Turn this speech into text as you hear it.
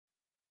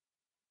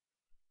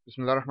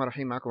بسم الله الرحمن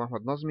الرحيم. معاكم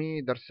أحمد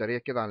نظمي. درس سريع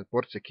كده عن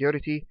البورت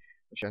سكيورتي،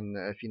 عشان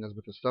في ناس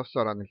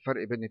بتستفسر عن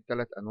الفرق بين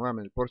الثلاث أنواع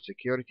من البورت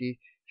سكيورتي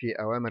في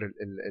أوامر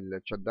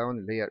الشت داون،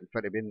 اللي هي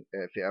الفرق بين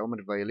في أوامر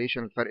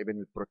الفايوليشن، الفرق بين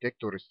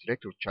البروتكت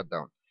والريستريكت والشت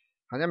داون.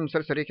 هنعمل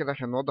مثال سريع كده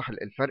عشان نوضح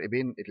الفرق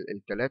بين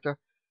الثلاثة.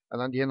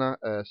 أنا عندي هنا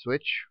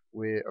سويتش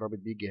ورابط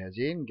بيه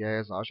جهازين،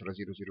 جهاز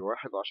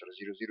 10001 و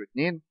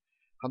 10002.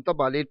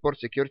 هنطبق عليه البورت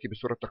سكيورتي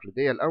بالصورة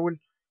التقليدية الأول.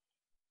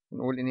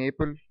 نقول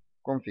enable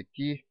config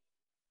t.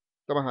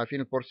 طبعا عارفين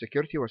البورت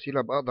سكيورتي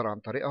وسيله بقدر عن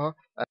طريقها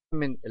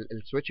امن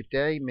السويتش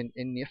بتاعي من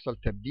ان يحصل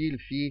تبديل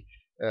في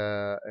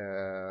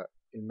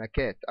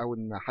الماكات، او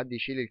ان حد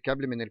يشيل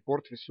الكابل من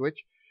البورت في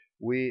السويتش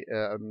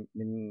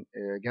ومن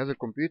جهاز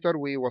الكمبيوتر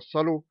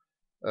ويوصله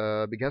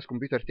بجهاز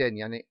كمبيوتر تاني.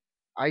 يعني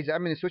عايز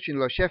امن السويتش ان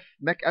لو شاف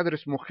ماك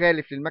ادرس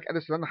مخالف للماك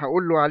ادرس اللي انا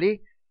هقول له عليه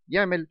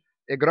يعمل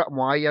اجراء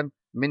معين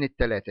من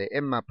الثلاثه، يا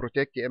اما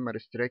بروتكت يا اما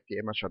ريستريكت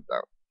يا اما شت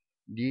داون.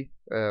 دي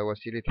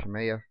وسيله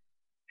حمايه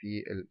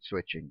في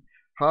السويتشنج.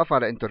 هقف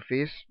على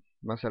انترفيس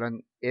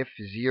مثلا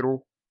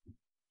F01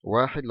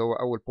 اللي هو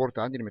اول بورت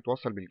عندي اللي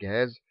متوصل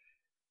بالجهاز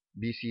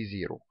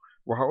BC0،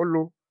 وهقول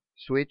له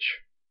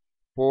switch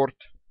port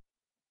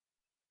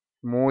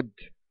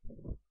mode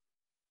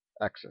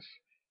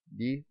access.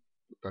 دي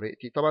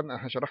طريقتي. طبعا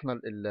احنا شرحنا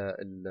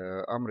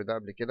الامر ده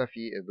قبل كده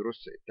في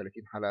دروس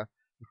 30 حلقه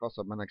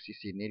الخاصه بمنهج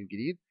CCNA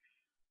الجديد.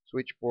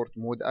 switch port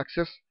mode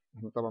access.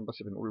 احنا طبعا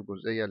بس بنقول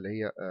الجزئيه اللي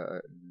هي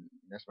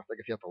الناس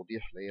محتاجه فيها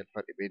توضيح، اللي هي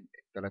الفرق بين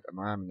الثلاث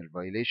انواع من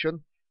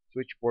الفايوليشن: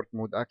 switch port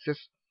mode access،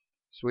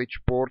 switch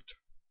port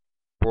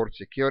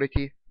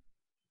security،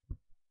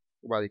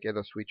 وبعد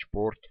كده switch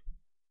port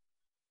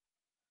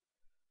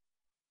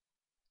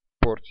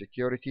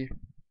security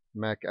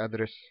MAC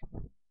address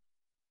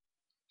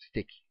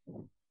sticky.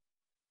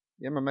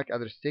 يا اما MAC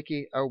address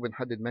sticky او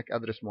بنحدد MAC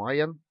address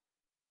معين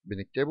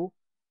بنكتبه.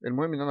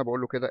 المهم ان انا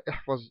بقول له كده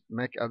احفظ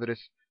MAC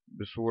address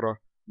بصوره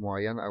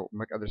معينه، او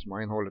MAC address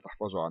معين هو اللي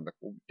تحفظه عندك،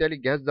 وبالتالي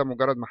الجهاز ده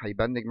مجرد ما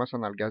هيبنج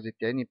مثلا على الجهاز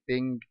التاني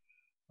ping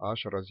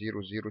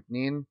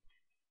 10002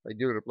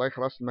 هيديله ريبلاي،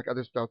 خلاص الماك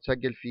ادرس بتاعه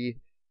اتسجل في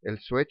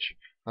السويتش.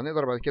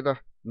 هنقدر بعد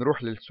كده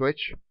نروح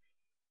للسويتش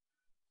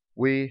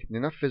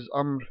وننفذ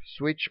امر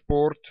switch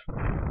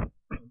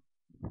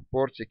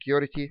port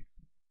security.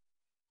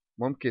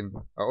 ممكن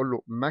اقول له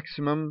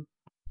maximum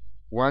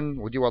 1،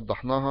 ودي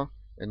وضحناها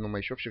انه ما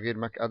يشوفش غير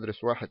ماك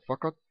ادرس واحد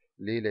فقط.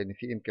 ليه؟ لان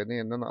في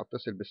امكانيه ان انا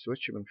اتصل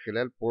بالسويتش من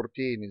خلال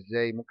بورتين.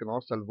 ازاي؟ ممكن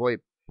اوصل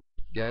فويب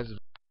جهاز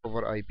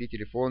اوفر اي بي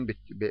تليفون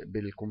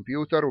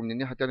بالكمبيوتر، ومن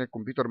الناحيه الثانيه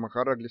الكمبيوتر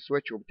مخرج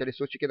للسويتش، وبالتالي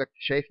السويتش كده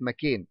شايف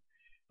مكان.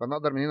 فانا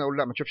اقدر من هنا اقول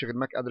لا ما تشوفش غير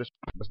ماك ادرس.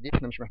 بس دي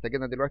احنا مش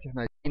محتاجينها دلوقتي،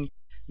 احنا عايزين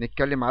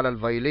نتكلم على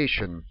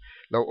الفايليشن.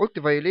 لو قلت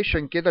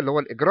فايليشن كده اللي هو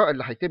الاجراء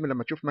اللي هيتم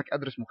لما تشوف ماك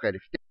ادرس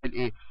مخالف، تعمل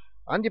ايه؟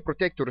 عندي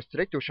بروتكت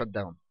وريستريكت وشت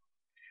داون.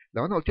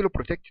 لو انا قلت له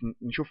بروتكت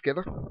نشوف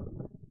كده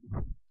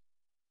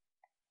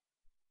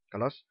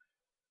خلاص،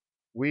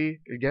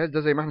 والجهاز ده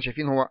زي ما احنا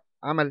شايفين هو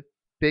عمل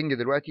بينج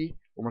دلوقتي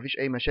ومفيش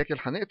اي مشاكل.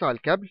 هنقطع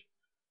الكابل.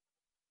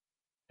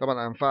 طبعا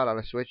انا مفعل على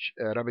السويتش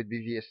رابط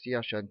BVSC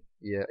عشان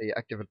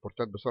ياكتف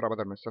البورتات بسرعه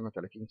بدل ما يستنى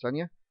 30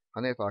 ثانيه.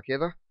 هنقطع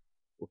كده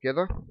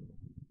وكده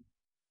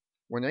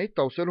ونعيد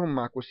توصيلهم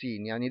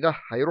معكوسين، يعني ده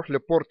هيروح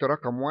لبورت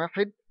رقم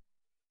 1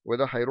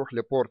 وده هيروح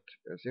لبورت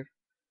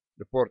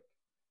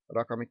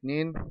رقم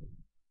 2.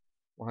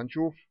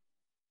 وهنشوف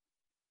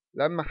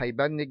لما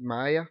هيبنج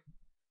معايا.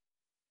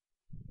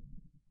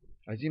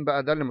 عايزين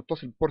بقى ده اللي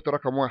متصل ببورت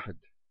رقم 1،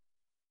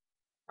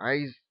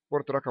 عايز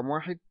بورت رقم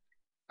 1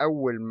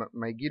 اول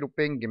ما يجيله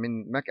بينج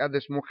من ماك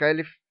ادرس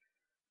مخالف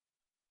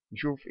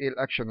نشوف ايه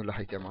الاكشن اللي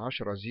هيتم.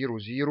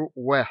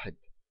 10001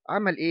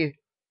 عمل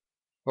ايه؟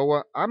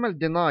 هو عمل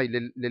ديناي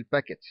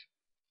للباكيت،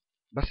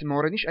 بس ما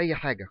ورانيش اي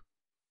حاجه،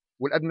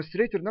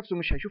 والادمنستريتور نفسه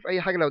مش هيشوف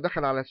اي حاجه لو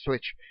دخل على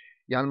السويتش.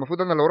 يعني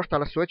المفروض انا لو رحت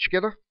على السويتش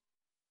كده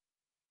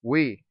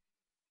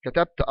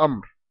وكتبت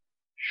امر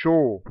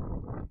show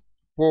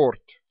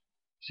port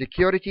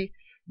security،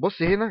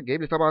 بص هنا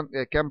جايب لي طبعا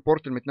كام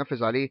بورت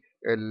المتنفذ عليه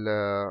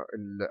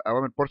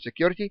الاوامر بورت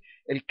سكيورتي.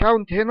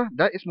 الكاونت هنا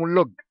ده اسمه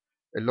اللوج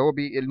اللي هو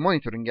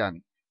المونيتورنج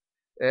يعني.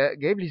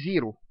 جايب لي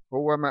زيرو.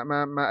 هو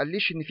ما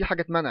قاليش ان في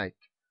حاجه اتمنعت.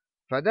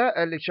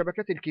 فده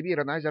الشبكات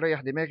الكبيره، انا عايز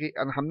اريح دماغي،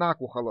 انا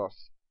همنعك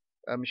وخلاص.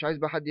 مش عايز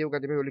بقى حد يوجع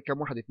دماغه يقول لي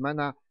كام واحد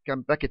اتمنع،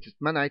 كام باكيت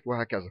اتمنعت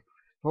وهكذا.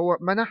 هو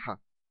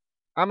منعها،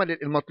 عمل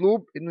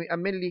المطلوب انه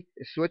يامن لي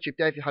السويتش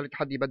بتاعي في حاله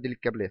حد يبدل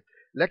الكابلات،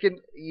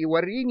 لكن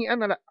يوريني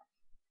انا لا.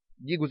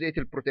 دي جزئيه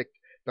البروتكت.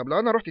 طب لو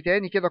انا رحت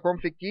تاني كده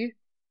config t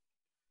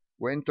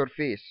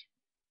وانترفيس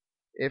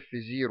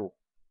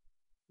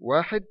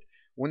F01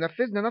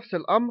 ونفذنا نفس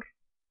الامر،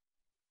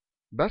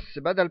 بس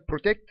بدل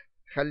بروتكت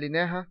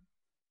خليناها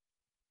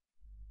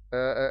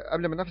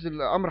قبل ما ننفذ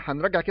الامر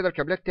هنرجع كده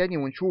الكابلات تاني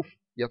ونشوف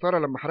يا ترى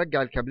لما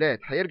هرجع الكابلات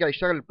هيرجع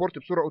يشتغل البورت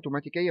بصوره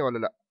اوتوماتيكيه ولا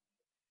لا.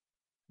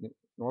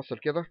 نوصل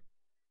كده،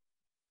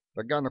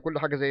 رجعنا كل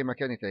حاجه زي ما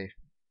كانت اهي.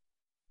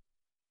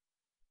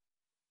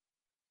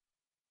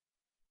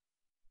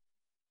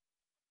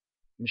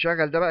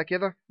 نشغل ده بقى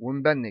كده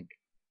ونبنج،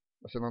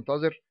 بس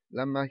ننتظر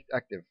لما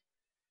يتاكتف.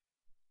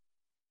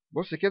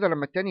 بص كده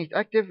لما التاني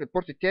يتاكتف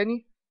البورت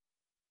التاني،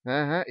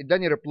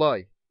 اداني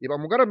ريبلاي. يبقى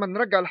مجرد ما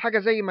نرجع الحاجه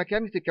زي ما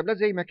كانت، الكابلات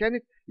زي ما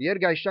كانت،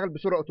 يرجع يشتغل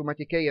بصوره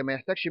اوتوماتيكيه، ما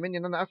يحتاجش مني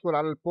ان انا ادخل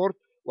على البورت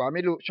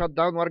واعمل له شات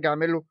داون وارجع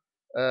اعمل له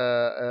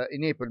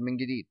انيبل من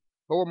جديد.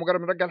 هو مجرد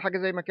ما نرجع الحاجه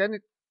زي ما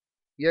كانت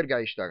يرجع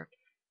يشتغل.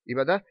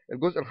 يبقى ده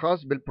الجزء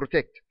الخاص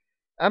بالبروتكت.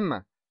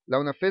 اما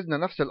لو نفذنا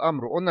نفس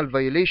الامر وقلنا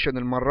الفايوليشن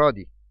المره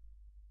دي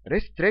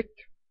ريستريكت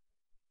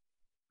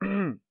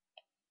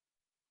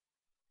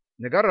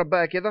نجرب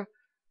بقى كده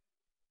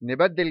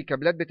نبدل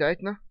الكابلات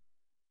بتاعتنا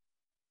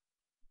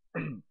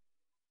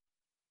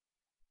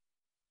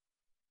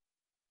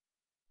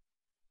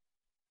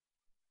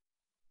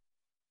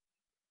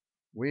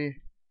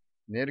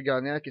ونرجع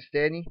نعكس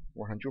تاني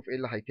وهنشوف ايه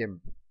اللي هيتم.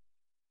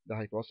 ده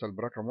هيتوصل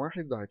برقم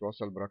 1، ده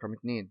هيتوصل برقم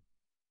 2.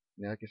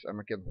 نعكس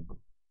اماكنهم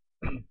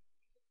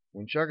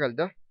ونشغل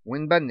ده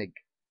ونبنج.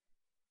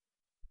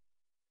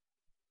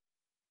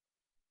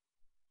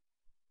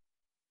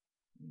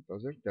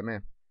 منتظر.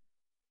 تمام.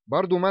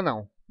 برضو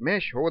منعه.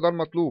 ماشي، هو ده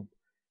المطلوب.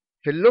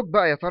 في اللوج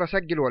بقى يا ترى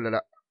سجل ولا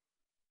لا؟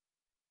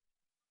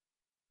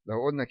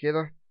 لو قلنا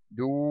كده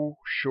do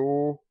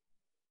show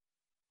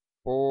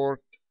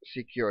port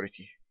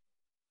security،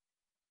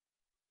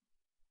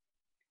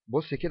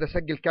 بص كده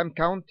سجل كام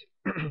كاونت؟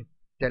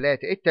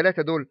 3. ايه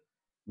التلاتة دول؟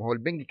 ما هو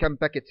البنج كام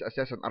باكيتس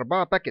اساسا؟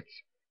 4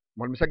 باكيتس.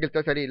 ما هو المسجل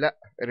 3 ليه؟ لا،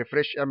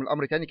 ريفرش اعمل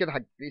امر تاني كده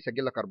هتلاقيه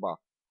يسجل لك 4.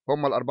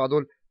 هم الاربعه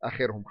دول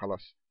اخرهم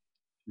خلاص.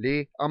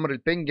 ليه؟ امر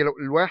البنج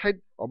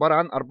الواحد عباره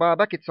عن 4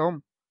 باكيتس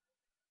اهم.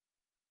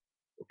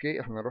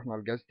 اوكي، احنا رحنا على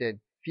الجهاز تاني.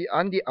 في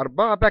عندي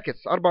 4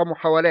 باكيتس، 4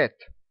 محاولات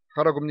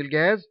خرجوا من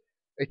الجهاز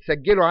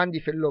اتسجلوا عندي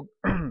في اللوج.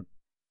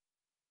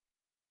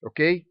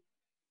 اوكي،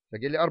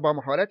 سجل لي 4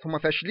 محاولات هم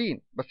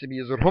فاشلين، بس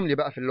بيظهرهم لي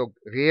بقى في اللوج.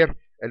 غير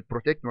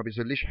البروتكت ما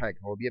بيظهرليش حاجه،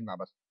 هو بيمنع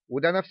بس.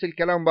 وده نفس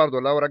الكلام برضو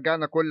لو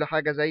رجعنا كل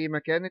حاجه زي ما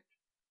كانت.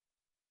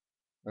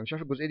 انا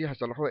شايف الجزئيه دي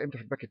هيصلحوها امتى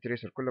في الباكيت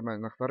تريسر؟ كل ما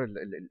نختار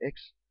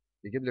الاكس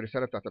يجيب لي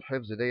الرساله بتاعت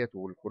الحفظ ديت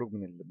والخروج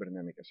من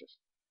البرنامج اساسا.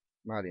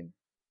 ما علينا،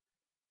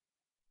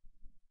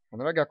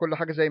 هنراجع كل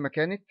حاجه زي ما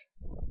كانت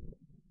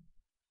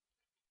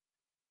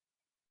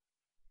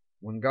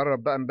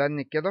ونجرب بقى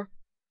نبنك كده.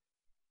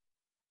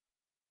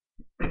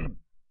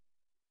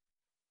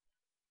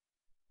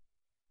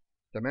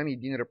 تمام،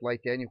 يديني ريبلاي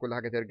تاني وكل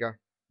حاجه ترجع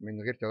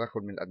من غير تدخل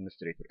من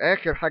الادمنستريتور.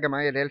 اخر حاجه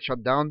معايا اللي هي الشات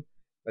داون.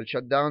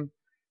 الشات داون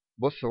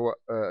بص هو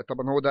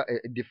طبعا هو ده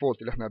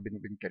الديفولت اللي احنا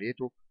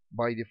بنكريته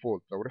باي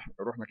ديفولت. لو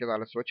رحنا كده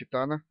على السويتش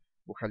بتاعنا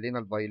وخلينا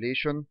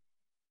الفايليشن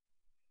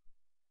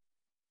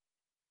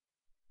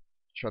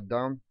شات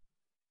داون.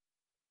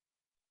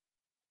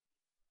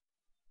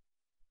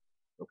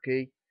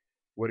 اوكي،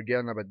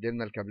 ورجعنا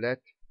بدلنا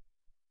الكابلات.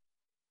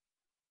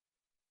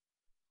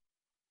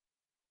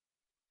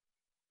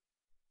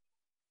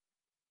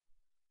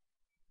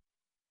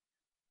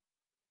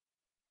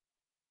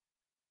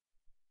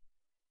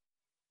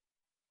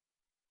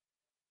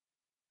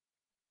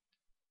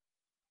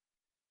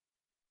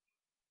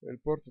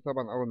 البورت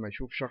طبعا اول ما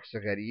يشوف شخص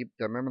غريب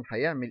تماما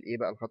هيعمل ايه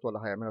بقى؟ الخطوه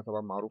اللي هيعملها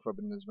طبعا معروفه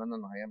بالنسبه لنا،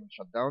 انه هيعمل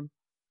شات داون.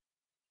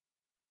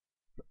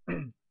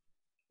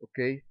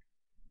 اوكي.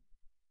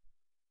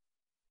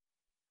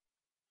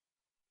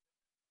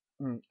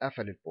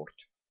 قفل البورت.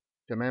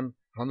 تمام،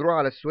 هنروح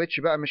على السويتش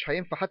بقى. مش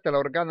هينفع حتى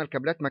لو رجعنا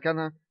الكابلات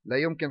مكانها، لا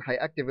يمكن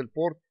هيأكتيف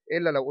البورت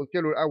الا لو قلت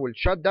له الاول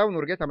شات داون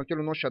ورجعت عملت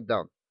له نو شات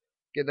داون.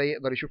 كده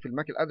يقدر يشوف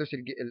الماك الادرس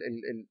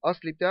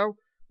الاصلي بتاعه.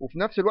 وفي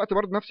نفس الوقت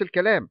برضه نفس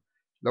الكلام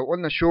لو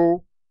قلنا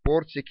شو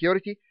بورت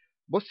سكيورتي.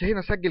 بص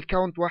هنا سجل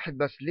كاونت 1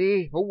 بس.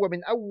 ليه؟ هو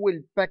من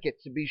اول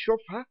باكيتس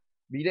بيشوفها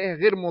بيلاقيها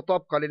غير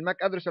مطابقه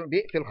للماك ادرس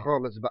بيقفل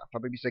خالص بقى،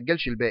 فما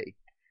بيسجلش الباقي.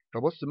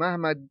 فبص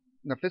مهما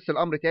نفذت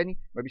الامر تاني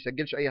ما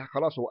بيسجلش اي حاجه،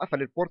 خلاص هو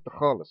قفل البورت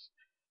خالص.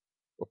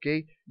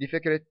 اوكي، دي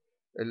فكره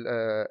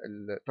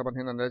طبعا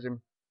هنا لازم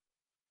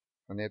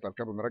هنقطع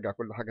الكابل ونرجع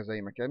كل حاجه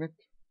زي ما كانت.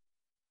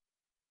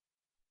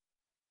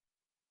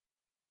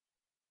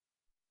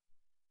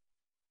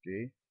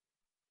 اوكي،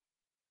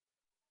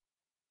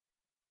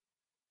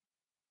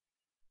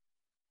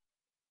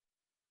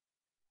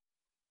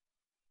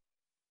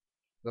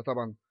 ده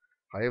طبعا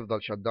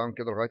هيفضل شات داون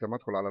كده لغايه ما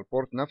ادخل على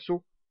البورت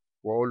نفسه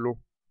واقول له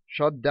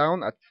شات داون.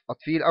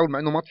 اطفيه الاول مع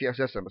انه مطفي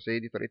اساسا، بس هي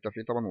دي طريقه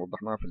التطفيه طبعا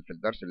وضحناها في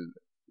الدرس اللي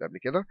قبل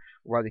كده.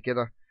 وبعد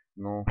كده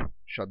انه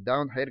شات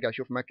داون هيرجع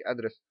يشوف ماك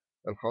ادرس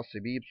الخاص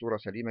بيه بصوره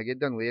سليمه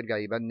جدا ويرجع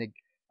يبنج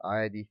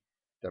عادي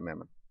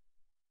تماما.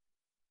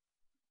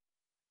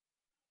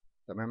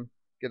 تمام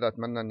كده،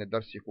 اتمنى ان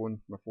الدرس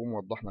يكون مفهوم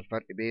ووضحنا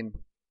الفرق بين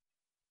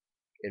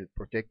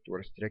البروتكت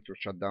والريستريكت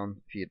والشات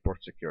داون في البورت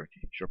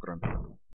سكيورتي. شكرا.